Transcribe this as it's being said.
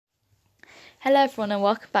Hello everyone and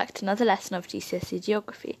welcome back to another lesson of GCSE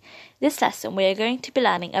Geography. This lesson we are going to be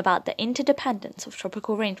learning about the interdependence of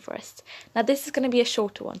tropical rainforests. Now this is going to be a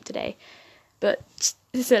shorter one today, so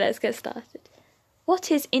let's get started.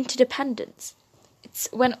 What is interdependence? It's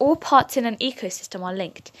when all parts in an ecosystem are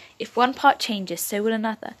linked. If one part changes, so will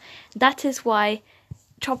another. That is why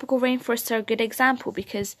tropical rainforests are a good example,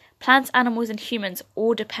 because plants, animals and humans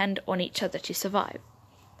all depend on each other to survive.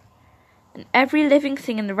 And every living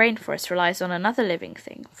thing in the rainforest relies on another living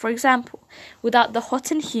thing. For example, without the hot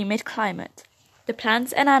and humid climate, the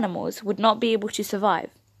plants and animals would not be able to survive.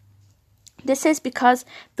 This is because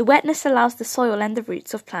the wetness allows the soil and the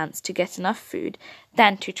roots of plants to get enough food,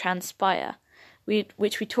 then to transpire,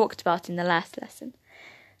 which we talked about in the last lesson.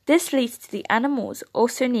 This leads to the animals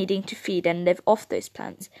also needing to feed and live off those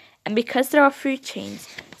plants, and because there are food chains,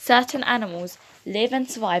 certain animals live and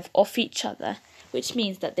survive off each other, which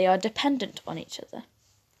means that they are dependent on each other.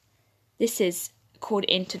 This is called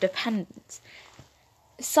interdependence.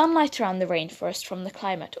 Sunlight around the rainforest from the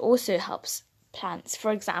climate also helps plants,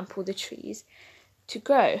 for example the trees, to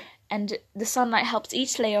grow, and the sunlight helps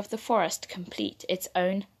each layer of the forest complete its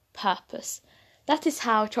own purpose. That is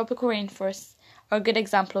how tropical rainforests are a good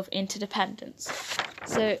example of interdependence.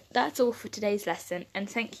 So that's all for today's lesson, and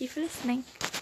thank you for listening.